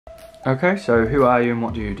Okay, so who are you and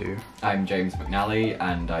what do you do? I'm James McNally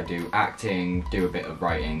and I do acting, do a bit of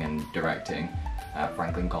writing and directing at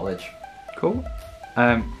Franklin College. Cool.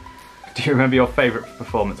 Do you remember your favourite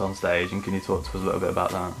performance on stage, and can you talk to us a little bit about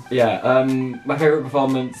that? Yeah, my favourite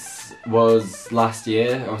performance was last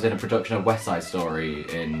year. I was in a production of West Side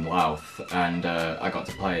Story in Louth, and I got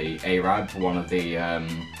to play Arab, one of the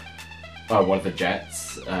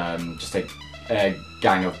Jets, just a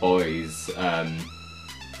gang of boys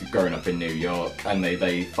growing up in New York, and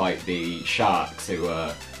they fight the Sharks, who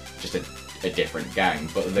are just a different gang.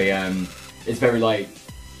 But it's very like,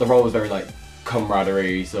 the role was very like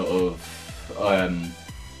camaraderie, sort of,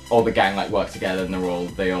 all the gang like work together, and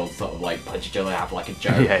they all sort of like punch each other, have like a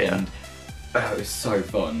joke, and it was so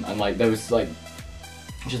fun. And like there was like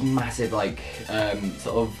just massive like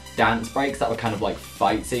sort of dance breaks that were kind of like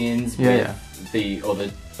fight scenes with the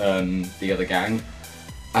other gang,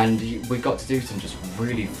 and we got to do some just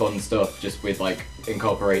really fun stuff just with like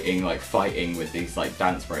incorporating like fighting with these like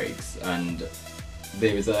dance breaks. And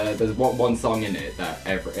there's one song in it that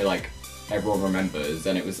everyone remembers,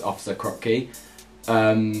 and it was Officer Krupke.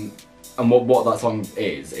 And what that song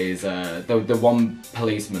is the one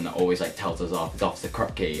policeman that always like tells us off is Officer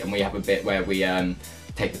Krupke, and we have a bit where we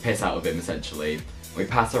take the piss out of him essentially. We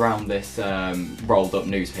pass around this rolled up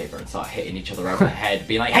newspaper and start hitting each other over the head,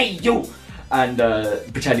 being like, "Hey, you!" and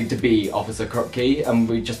pretending to be Officer Krupke, and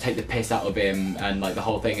we just take the piss out of him. And like the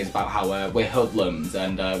whole thing is about how we're hoodlums,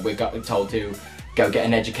 and we're told to go get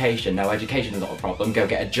an education. No, education is not a problem. Go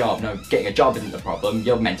get a job. No, getting a job isn't the problem.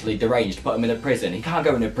 You're mentally deranged. Put him in a prison. He can't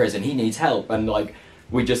go in a prison. He needs help. And like,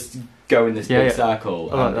 we just go in this big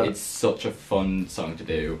circle. And it's such a fun song to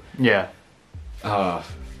do. Yeah.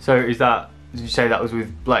 So is that, did you say that was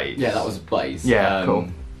with Blaze? Yeah, that was Blaze. Yeah, cool.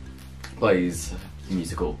 Blaze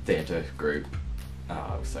musical theatre group.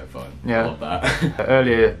 Oh, it was so fun. Yeah. I love that.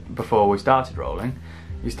 Earlier, before we started rolling,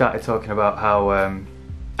 you started talking about how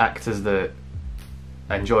actors that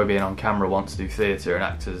enjoy being on camera want to do theatre, and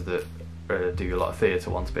actors that do a lot of theatre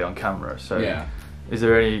want to be on camera. So yeah. Is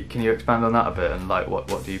there any, can you expand on that a bit, and like what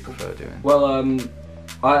do you prefer doing? Well,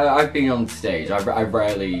 I've been on stage. I've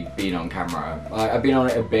rarely been on camera. I've been on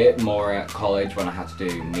it a bit more at college when I had to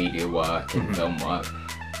do media work and film work.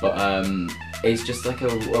 But it's just like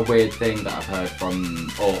a weird thing that I've heard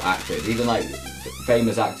from all actors. Even like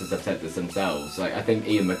famous actors have said this themselves. Like I think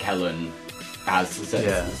McKellan has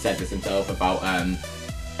said this himself about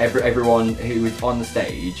everyone who is on the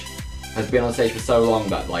stage has been on stage for so long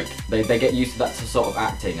that like they get used to that sort of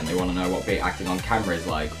acting, and they want to know what being acting on camera is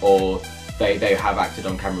like, or they have acted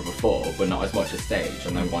on camera before but not as much as stage,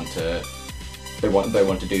 and they want to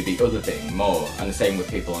do the other thing more. And the same with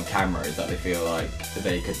people on camera, is that they feel like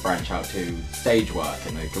they could branch out to stage work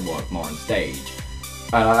and they could work more on stage.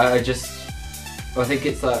 And I think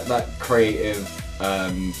it's that creative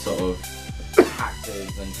sort of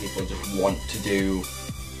actors and people just want to do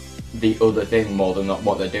the other thing more than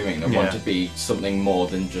what they're doing. They want to be something more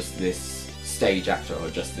than just this stage actor or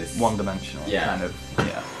just this one-dimensional kind of.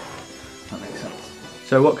 Yeah, that makes sense.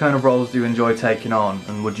 So what kind of roles do you enjoy taking on,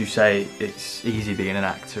 and would you say it's easy being an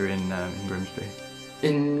actor in Grimsby?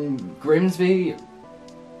 In Grimsby,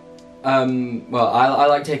 well, I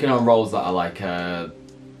like taking on roles that are like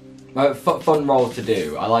fun roles to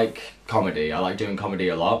do. I like comedy. I like doing comedy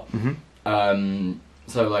a lot.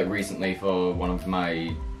 So like recently for one of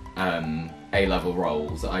my A-level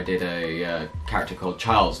roles, I did a character called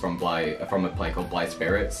Charles from a play called Blythe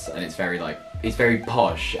Spirits, and it's very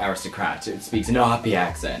posh aristocrat. It speaks in a happy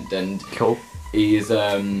accent, and cool. He's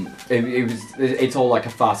it's all like a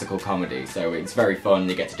farcical comedy, so it's very fun.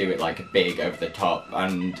 You get to do it like big, over the top,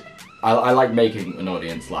 and I like making an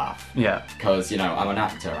audience laugh. Yeah. Because you know I'm an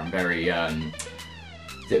actor. I'm very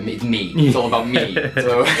it's me. It's all about me.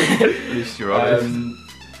 So at least you're honest.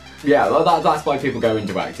 Yeah, that's why people go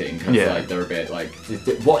into acting, because like they're a bit like,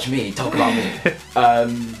 watch me, talk about me.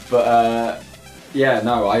 Yeah,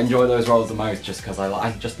 no, I enjoy those roles the most just because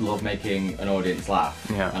I just love making an audience laugh.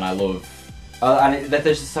 Yeah. And I love,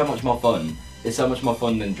 there's just so much more fun. It's so much more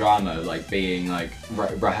fun than drama, like being like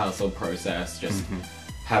rehearsal process, just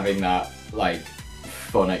having that like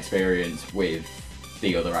fun experience with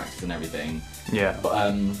the other actors and everything. Yeah.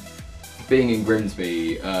 But being in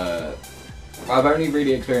Grimsby, I've only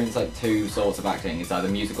really experienced like two sorts of acting. It's either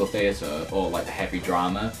musical theatre or like the heavy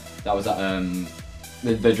drama. That was at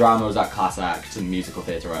the drama was at Class Act and musical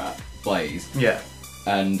theatre at Blaze. Yeah.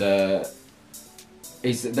 And they're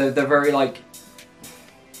very like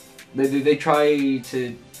they try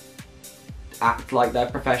to act like they're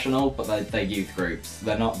professional, but they're youth groups.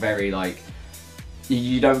 They're not very like,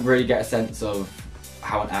 you don't really get a sense of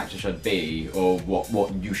how an actor should be, or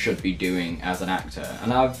what you should be doing as an actor.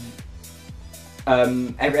 And I've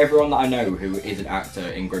everyone that I know who is an actor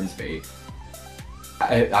in Grimsby,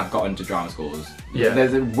 I've got into drama schools. Yeah.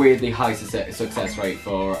 There's a weirdly high success rate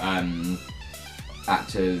for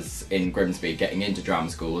actors in Grimsby getting into drama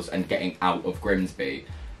schools and getting out of Grimsby.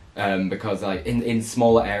 Because like in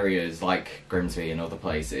smaller areas like Grimsby and other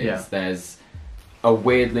places, there's a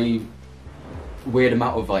weird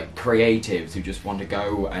amount of like creatives who just want to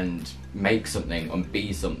go and make something and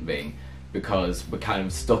be something, because we're kind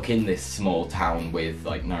of stuck in this small town with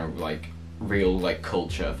like no like real like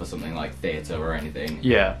culture for something like theatre or anything.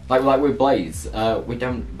 Yeah. Like with Blaze,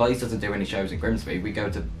 Blaze doesn't do any shows in Grimsby. We go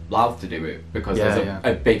to Louth to do it because there's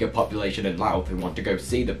a bigger population in Louth who want to go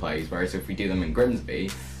see the plays. Whereas if we do them in Grimsby,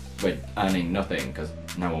 we're earning nothing because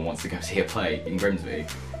no one wants to go see a play in Grimsby.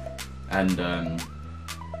 And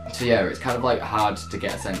so yeah, it's kind of like hard to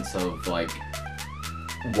get a sense of like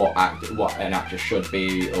what an actor should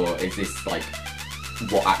be, or is this like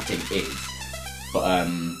what acting is. But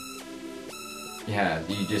yeah,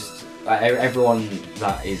 you just everyone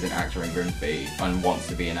that is an actor in Grimsby and wants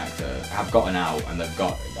to be an actor have gotten out and they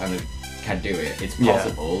can do it. It's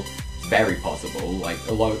possible, it's very possible. Like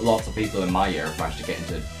lots of people in my year have managed to get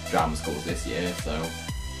into drama schools this year, so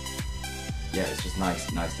yeah, it's just nice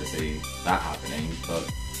to see that happening.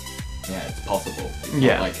 But yeah, it's possible. It's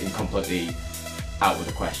not like completely out of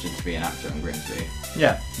the question to be an actor in Grimsby.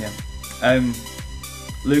 Yeah.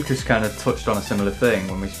 Lucas kind of touched on a similar thing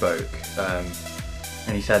when we spoke,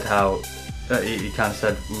 and he said how he kind of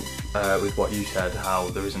said with what you said, how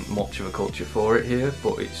there isn't much of a culture for it here,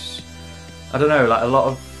 but it's, I don't know, like a lot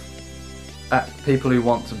of people who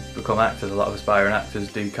want to become actors, a lot of aspiring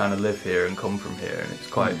actors do kind of live here and come from here, and it's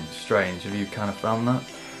quite strange. Have you kind of found that?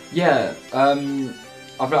 Yeah,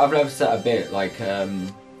 I've noticed that a bit, like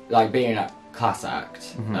being a class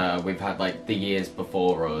act, we've had like the years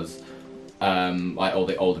before us, like all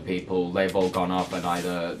the older people, they've all gone off and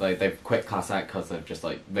either they've quit class act because they've just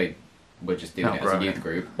like, they were just doing it as a youth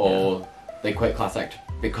group, or they quit class act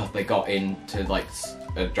because they got into like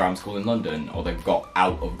a drama school in London, or they've got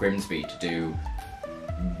out of Grimsby to do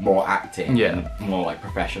more acting in more like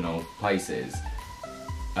professional places.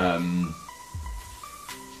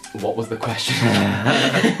 What was the question?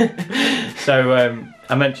 So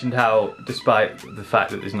I mentioned how, despite the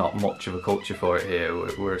fact that there's not much of a culture for it here,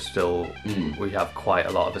 we're still we have quite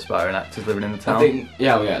a lot of aspiring actors living in the town. I think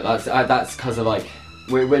that's because of like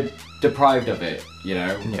we're deprived of it, you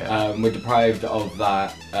know. Yeah. We're deprived of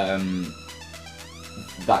that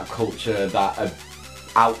that culture, that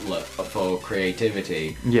outlet for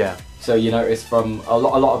creativity. Yeah. So you notice from a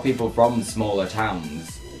lot of people from smaller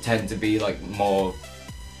towns tend to be like more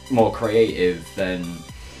creative than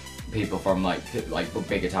people from like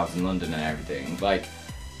bigger towns in London and everything. Like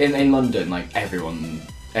in London, like every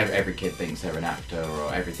kid thinks they're an actor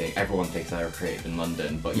or everyone thinks they're creative in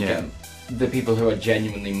London, but you get the people who are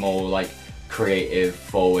genuinely more like creative,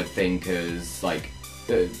 forward thinkers, like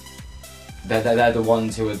they're the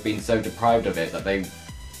ones who have been so deprived of it that they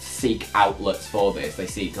seek outlets for this. They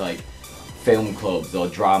seek like film clubs or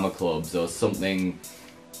drama clubs or something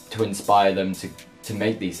to inspire them to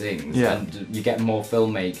make these things. And you get more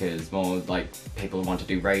filmmakers, more like people who want to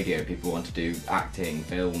do radio, people who want to do acting,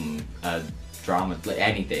 film, drama, like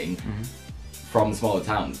anything from smaller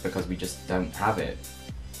towns, because we just don't have it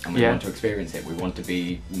and we want to experience it. We want to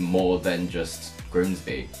be more than just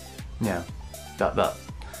Grimsby. That's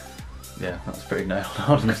pretty nailed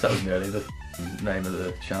on, because that was nearly the name of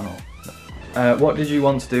the channel. What did you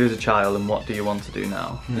want to do as a child, and what do you want to do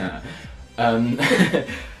now?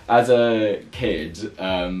 As a kid,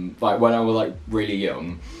 like when I was like really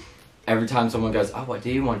young, every time someone goes, "Oh, what do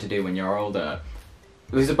you want to do when you're older?"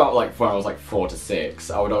 It was about like when I was like 4 to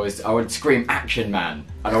 6. I would scream "Action Man,"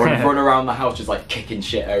 and I would run around the house just like kicking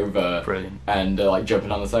shit over. Brilliant. And like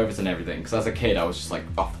jumping on the sofas and everything. Because as a kid, I was just like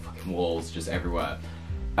off the fucking walls, just everywhere.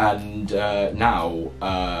 And now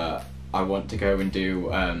I want to go and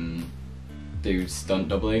do stunt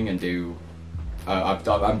doubling and do.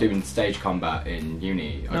 I'm doing stage combat in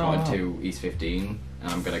uni. I got into East 15,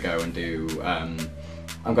 and I'm gonna go and do.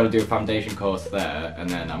 I'm gonna do a foundation course there, and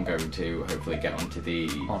then I'm going to hopefully get onto the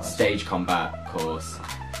stage combat course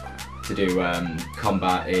to do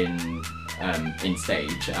combat in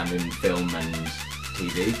stage and in film and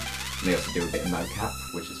TV. And they also do a bit of mocap,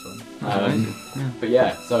 which is fun. But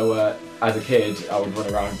yeah, so as a kid, I would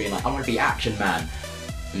run around being like, "I want to be Action Man."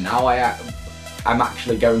 Now I'm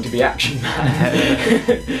actually going to be Action Man.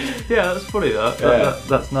 Yeah, that's funny.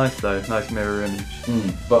 That's nice though. Nice mirror image.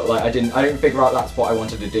 But like I didn't figure out that's what I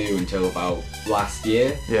wanted to do until about last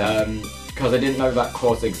year. because I didn't know that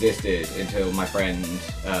course existed until my friend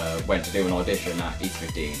went to do an audition at East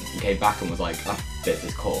 15 and came back and was like, oh, there's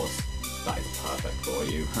this course that is perfect for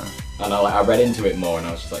you. And I read into it more and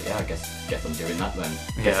I was just like, yeah, I guess I'm doing that then.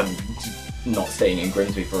 I guess I'm not staying in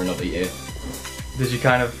Grimsby for another year. Did you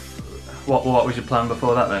kind of, what was your plan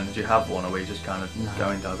before that then? Did you have one, or were you just kind of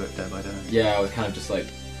going day by day? Yeah, I was kind of just like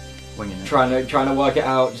winging it. Trying to work it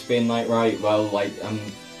out, just being like, right, well, like I'm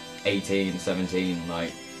 18, 17,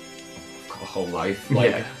 like I've got a whole life,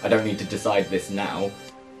 like I don't need to decide this now.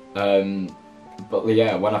 But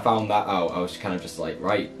yeah, when I found that out, I was kind of just like,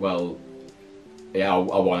 right, well, yeah, I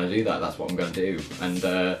want to do that. That's what I'm going to do.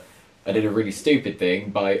 And I did a really stupid thing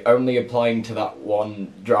by only applying to that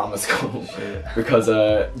one drama school because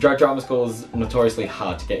drama school is notoriously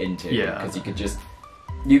hard to get into. Because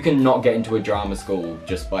you can not get into a drama school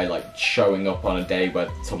just by like showing up on a day where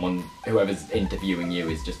whoever's interviewing you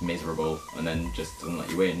is just miserable and then just doesn't let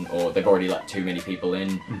you in, or they've already let too many people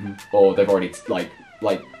in, or they've already like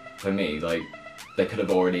for me, like they could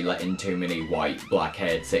have already let in too many white,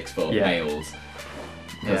 black-haired, 6-foot males.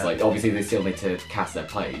 Because like obviously they still need to cast their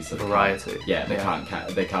plays. So variety.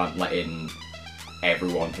 They can't let in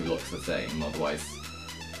everyone who looks the same. Otherwise,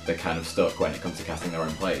 they're kind of stuck when it comes to casting their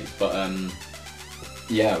own plays. But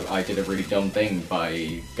yeah, I did a really dumb thing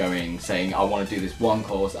by saying I want to do this one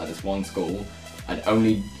course at this one school, and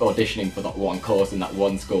only auditioning for that one course in that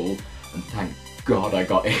one school. And thank God I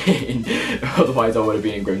got in. Otherwise, I would have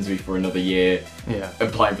been in Grimsby for another year,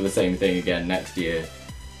 applying for the same thing again next year.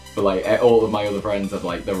 But like all of my other friends have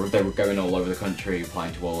like they were going all over the country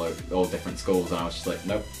applying to all different schools, and I was just like,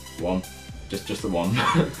 nope, one, just the one.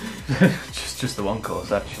 just the one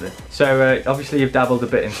course actually. So obviously you've dabbled a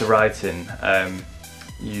bit into writing.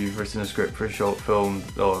 You've written a script for a short film,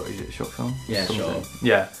 or is it a short film? Yeah, short.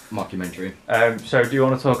 Yeah. Mockumentary. So do you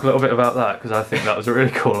want to talk a little bit about that? Because I think that was a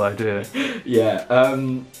really cool idea. Yeah.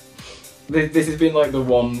 This has been like the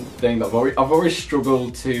one thing that I've always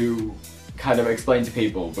struggled to kind of explain to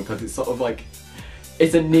people, because it's sort of like,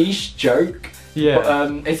 it's a niche joke. Yeah.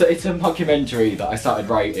 But it's a mockumentary that I started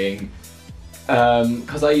writing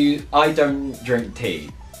because I don't drink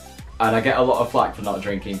tea, and I get a lot of flack for not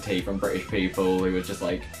drinking tea from British people who are just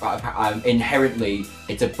like, inherently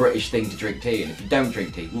it's a British thing to drink tea, and if you don't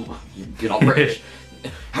drink tea, you're not British.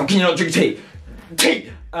 How can you not drink tea? Tea!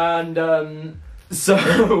 And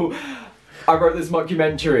so I wrote this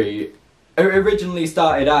mockumentary. It originally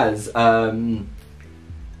started as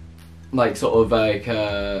like sort of like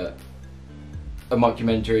a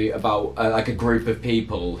mockumentary about like a group of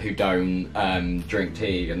people who don't drink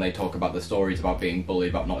tea, and they talk about the stories about being bullied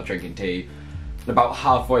about not drinking tea. And about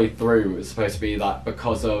halfway through, it was supposed to be that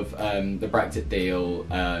because of the Brexit deal,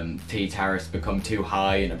 tea tariffs become too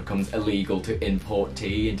high and it becomes illegal to import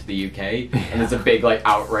tea into the UK, and there's a big like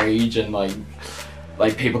outrage, and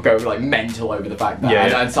like people go like mental over the fact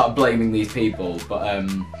that and start blaming these people. But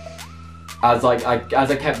as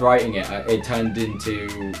I kept writing it, it turned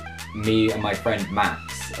into me and my friend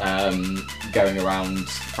Max going around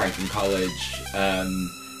Franklin College,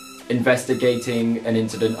 investigating an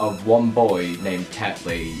incident of one boy named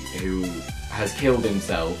Tetley who has killed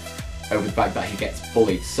himself over the fact that he gets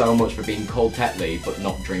bullied so much for being called Tetley but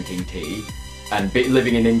not drinking tea, and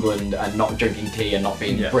living in England and not drinking tea and not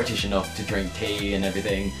being British enough to drink tea and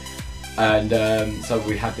everything. And so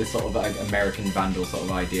we had this sort of like American Vandal sort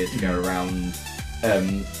of idea to go around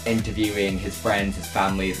interviewing his friends, his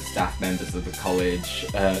family, the staff members of the college,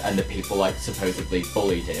 and the people like supposedly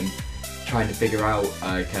bullied him, trying to figure out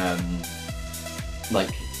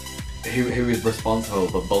like who is responsible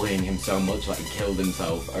for bullying him so much that he killed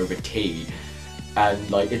himself over tea. And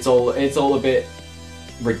like it's all a bit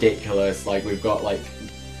ridiculous. Like we've got like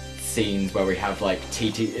scenes where we have like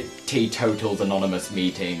teetotals anonymous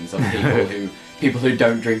meetings of people who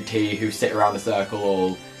don't drink tea, who sit around a circle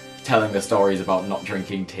all telling their stories about not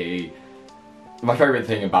drinking tea. My favourite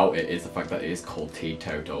thing about it is the fact that it is called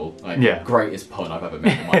teetotal. Like, greatest pun I've ever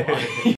made in my life.